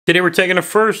Today we're taking a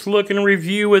first look and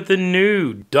review at the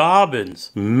new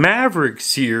Dobyns Maverick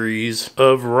series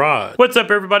of rods. What's up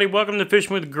everybody? Welcome to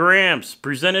Fishing with Gramps,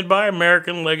 presented by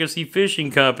American Legacy Fishing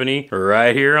Company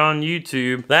right here on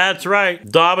YouTube. That's right,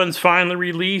 Dobyns finally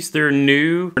released their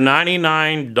new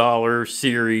 $99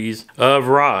 series of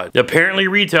rods. Apparently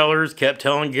retailers kept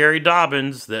telling Gary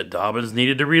Dobyns that Dobyns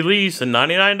needed to release a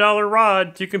 $99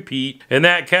 rod to compete in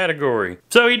that category.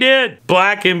 So he did.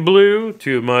 Black and blue,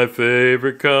 two of my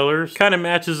favorite colors. Kind of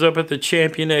matches up with the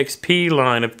Champion XP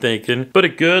line of thinking, but a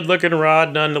good looking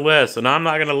rod nonetheless. And I'm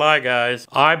not gonna lie guys,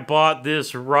 I bought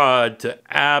this rod to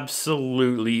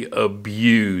absolutely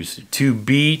abuse, to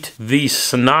beat the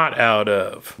snot out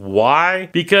of.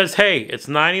 Why? Because hey, it's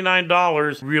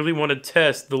 $99. Really want to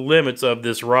test the limits of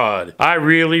this rod. I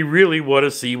really want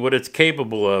to see what it's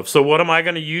capable of. So what am I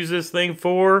going to use this thing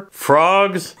for?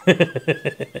 Frogs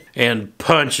and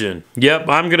punching. Yep,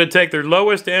 I'm going to take their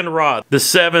lowest end rod, the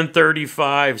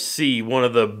 735C, one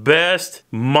of the best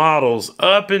models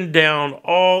up and down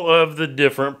all of the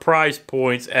different price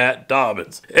points at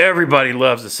Dobyns. Everybody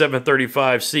loves the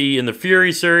 735C in the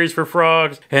Fury series for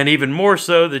frogs, and even more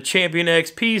so the Champion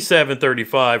XP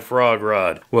 735 frog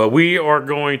rod. Well, we are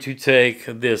going to take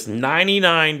this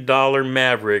 $99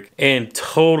 Maverick and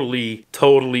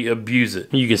totally abuse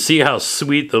it. You can see how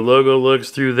sweet the logo looks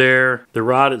through there. The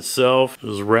rod itself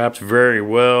is wrapped very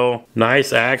well.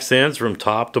 Nice accents from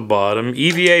top to bottom.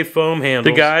 EVA foam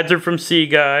handles. The guides are from Sea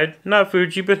Guide. Not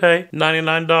Fuji, but hey,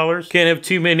 $99. Can't have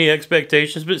too many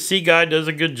expectations, but Sea Guide does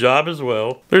a good job as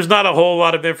well. There's not a whole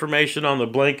lot of information on the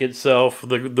blank itself.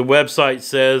 The website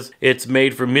says it's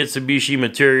made from Mitsubishi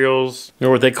materials,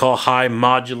 or what they call high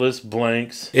modulus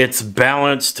blanks. It's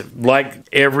balanced like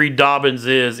every Dobyns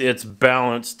is. It's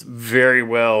balanced very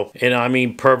well, and I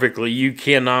mean perfectly. You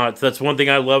cannot. That's one thing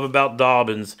I love about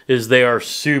Dobyns, is they are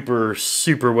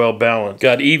super well balanced.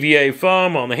 Got EVA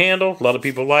foam on the handle. A lot of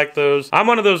people like those. I'm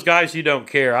one of those guys who don't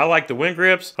care. I like the wind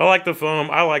grips. I like the foam.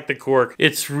 I like the cork.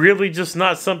 It's really just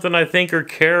not something I think or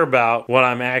care about when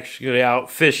I'm actually out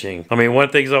fishing. I mean, one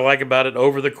of the things I like about it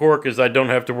over the cork is I don't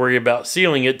have to worry about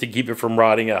sealing it to keep it from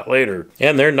rotting out later.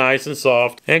 And they're nice and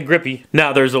soft and grippy.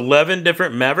 Now there's 11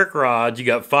 different Maverick rods. You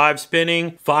got 5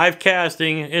 spinning, 5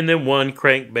 casting, and then 1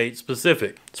 crankbait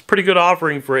specific. It's a pretty good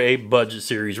offering for a budget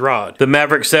series rod. The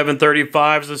Maverick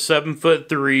 735 is a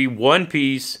 7'3" one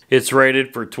piece. It's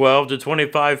rated for 12 to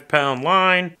 25 pound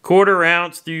line, 1/4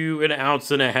 ounce to 1.5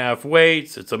 ounces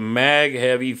weights. It's a mag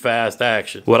heavy fast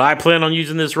action. What I plan on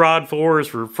using this rod for is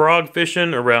for frog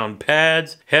fishing around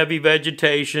pads, heavy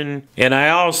vegetation, and I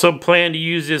also plan to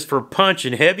use this for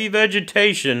punching heavy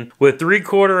vegetation with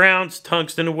 3/4 ounce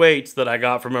tungsten weights that I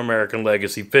got from American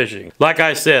Legacy Fishing. Like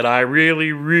I said, I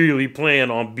really plan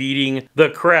on beating the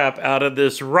crap out of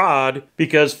this rod,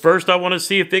 because first I want to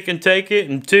see if it can take it,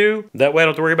 and 2, that way I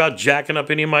don't have to worry about jacking up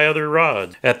any of my other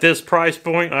rods. At this price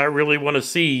point, I really want to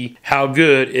see how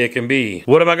good it can be.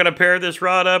 What am I going to pair this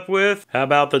rod up with? How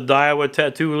about the Daiwa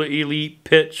Tatula Elite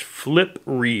Pitch Flip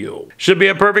Reel? Should be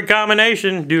a perfect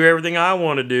combination. Do everything I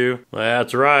want to do.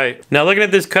 That's right. Now looking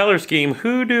at this color scheme,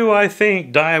 who do I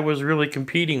think Daiwa was really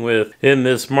competing with in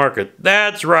this market?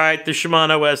 That's right, the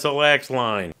Shimano SLX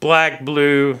line. Black,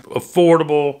 blue,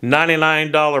 affordable,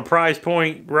 $99 price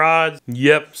point rods.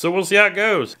 Yep, so we'll see how it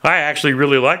goes. I actually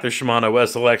really like the Shimano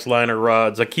SLX liner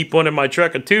rods. I keep one in my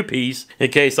truck, a 2-piece,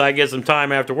 in case I get some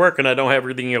time after work and I don't have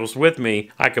everything else with me.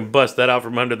 I can bust that out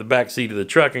from under the back seat of the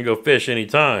truck and go fish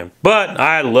anytime. But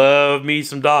I love me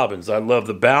some Dobyns. I love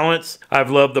the balance.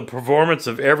 I've loved the performance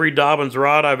of every Dobyns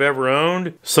rod I've ever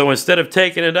owned. So instead of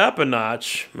taking it up a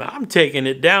notch, I'm taking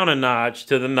it down a notch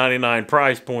to the $99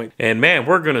 price point. And man,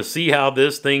 we're gonna see how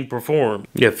this thing performs.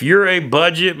 If you're a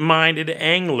budget-minded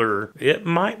angler, it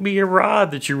might be a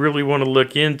rod that you really want to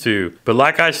look into. But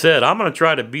like I said, I'm going to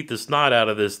try to beat the snot out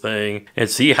of this thing and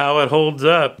see how it holds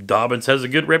up. Dobyns has a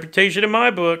good reputation in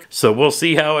my book, so we'll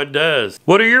see how it does.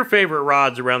 What are your favorite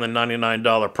rods around the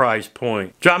 $99 price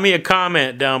point? Drop me a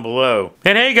comment down below.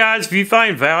 And hey guys, if you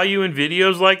find value in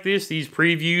videos like this, these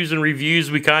previews and reviews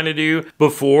we kind of do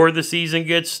before the season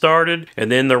gets started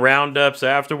and then the roundups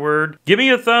afterward, give me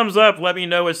a thumbs up. Let me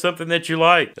know it's something that you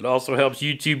like. It also helps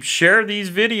YouTube share these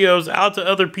videos out to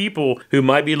other people who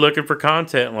might be looking for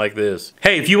content like this.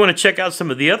 Hey, if you want to check out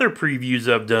some of the other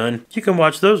previews I've done, you can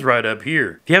watch those right up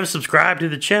here. If you haven't subscribed to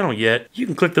the channel yet, you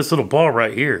can click this little ball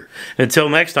right here. Until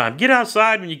next time, get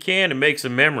outside when you can and make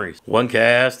some memories, one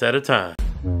cast at a time.